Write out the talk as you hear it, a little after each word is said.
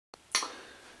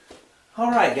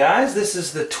Alright guys, this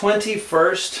is the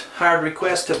 21st hired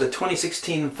request of the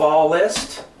 2016 fall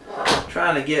list.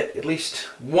 Trying to get at least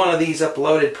one of these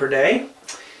uploaded per day.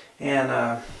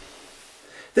 And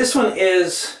this one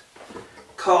is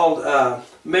called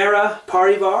Mera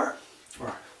Parivar,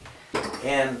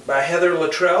 and by Heather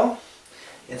Luttrell.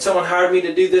 And someone hired me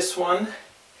to do this one,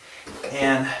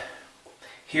 and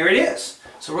here it is.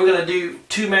 So we're going to do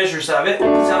two measures of it.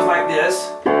 It sounds like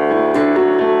this.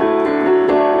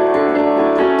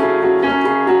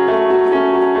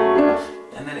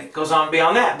 Goes on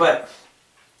beyond that, but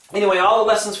anyway, all the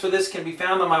lessons for this can be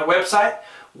found on my website,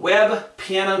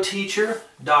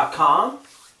 webpianoteacher.com.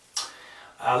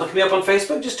 Look me up on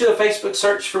Facebook. Just do a Facebook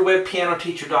search for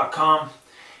webpianoteacher.com,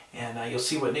 and you'll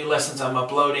see what new lessons I'm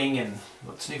uploading and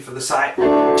what's new for the site.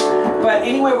 But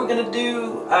anyway, we're going to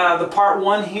do the part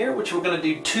one here, which we're going to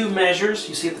do two measures.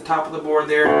 You see at the top of the board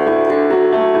there.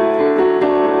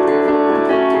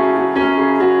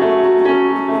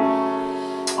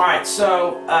 Alright,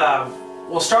 so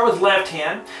we'll start with left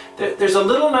hand. There's a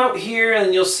little note here,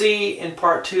 and you'll see in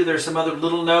part two there's some other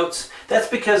little notes. That's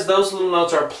because those little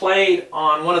notes are played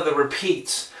on one of the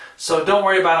repeats. So don't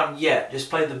worry about them yet.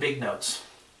 Just play the big notes.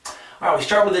 Alright, we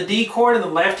start with the D chord in the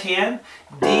left hand.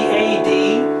 D, A,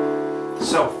 D.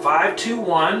 So 5, 2,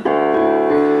 1.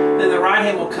 Then the right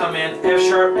hand will come in, F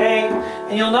sharp, A.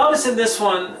 And you'll notice in this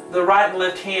one, the right and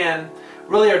left hand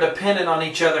really are dependent on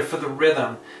each other for the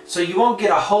rhythm. So you won't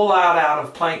get a whole lot out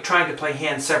of trying to play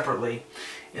hands separately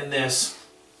in this.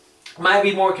 Might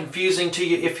be more confusing to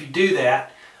you if you do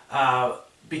that,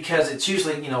 because it's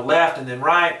usually, you know, left and then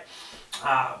right,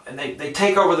 and they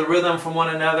take over the rhythm from one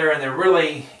another, and they're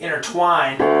really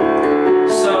intertwined.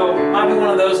 So it might be one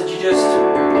of those that you just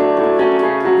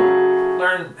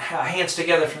learn hands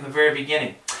together from the very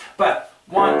beginning. But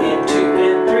 1 and 2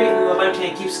 and 3, and the left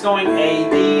hand keeps going, A,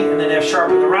 D, and then F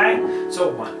sharp in the right. So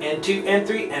 1 and 2 and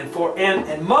 3 and 4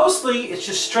 and mostly it's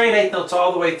just straight eighth notes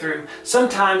all the way through.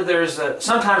 Sometimes there's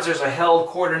a held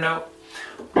quarter note.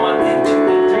 1 and 2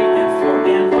 and 3 and 4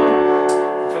 and 1.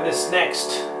 For this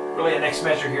next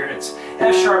measure here, it's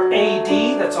F sharp, A,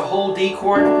 D. That's a whole D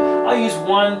chord. I'll use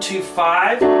 1, 2,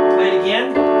 5. Play it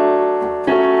again.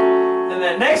 Then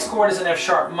that next chord is an F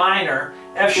sharp minor.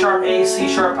 F sharp, A, C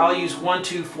sharp, I'll use 1,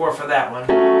 2, 4 for that one.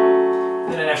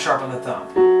 Then an F sharp on the thumb.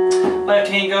 Left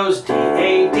hand goes D,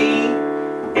 A, D,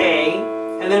 A,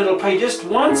 and then it'll play just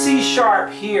one C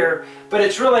sharp here, but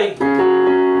it's really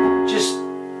just,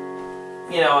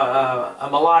 you know, a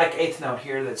melodic eighth note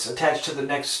here that's attached to the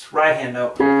next right hand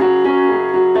note.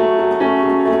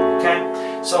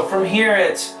 Okay, so from here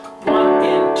it's 1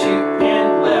 and 2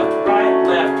 and left, right,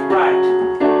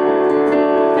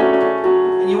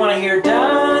 you want to hear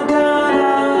da, da,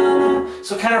 da.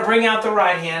 So kind of bring out the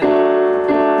right hand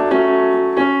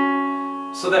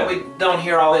so that we don't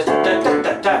hear all this da, da,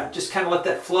 da, da. Just kind of let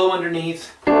that flow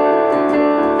underneath. And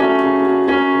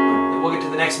we'll get to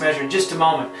the next measure in just a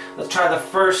moment. Let's try the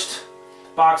first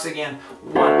box again.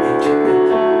 1 and 2 and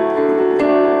 3.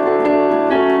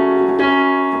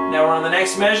 Now we're on the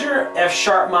next measure, F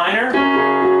sharp minor.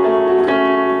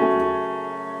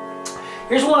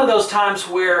 Here's one of those times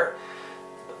where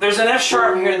there's an F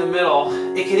sharp here in the middle.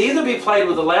 It could either be played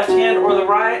with the left hand or the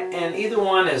right, and either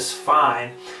one is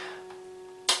fine.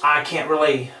 I can't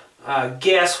really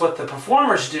guess what the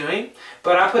performer's doing,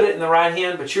 but I put it in the right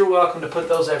hand, but you're welcome to put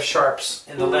those F sharps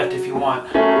in the left if you want.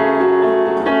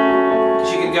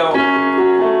 Because you could go,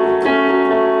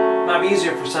 might be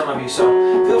easier for some of you, so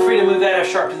feel free to move that F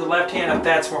sharp to the left hand if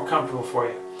that's more comfortable for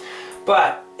you.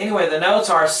 But anyway, the notes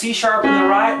are C sharp in the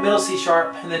right, middle C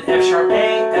sharp, and then F sharp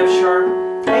A, F sharp,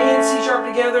 A and C sharp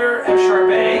together, F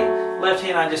sharp A. Left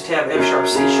hand I just have F sharp,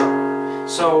 C sharp.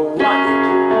 So 1.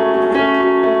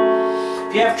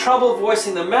 If you have trouble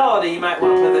voicing the melody, you might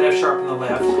want to play that F sharp in the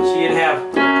left. So you'd have,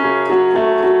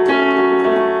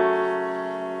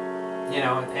 you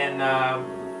know, and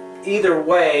either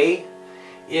way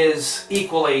is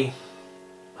equally,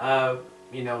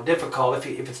 you know, difficult if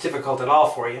it's difficult at all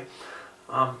for you.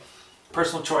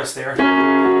 Personal choice there.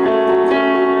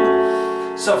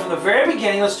 So from the very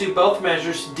beginning, let's do both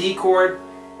measures. D chord,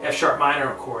 F sharp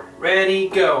minor chord. Ready,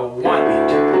 go. 1 and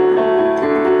 2.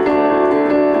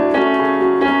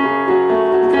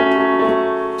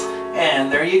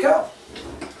 And there you go.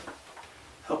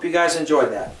 Hope you guys enjoyed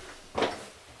that.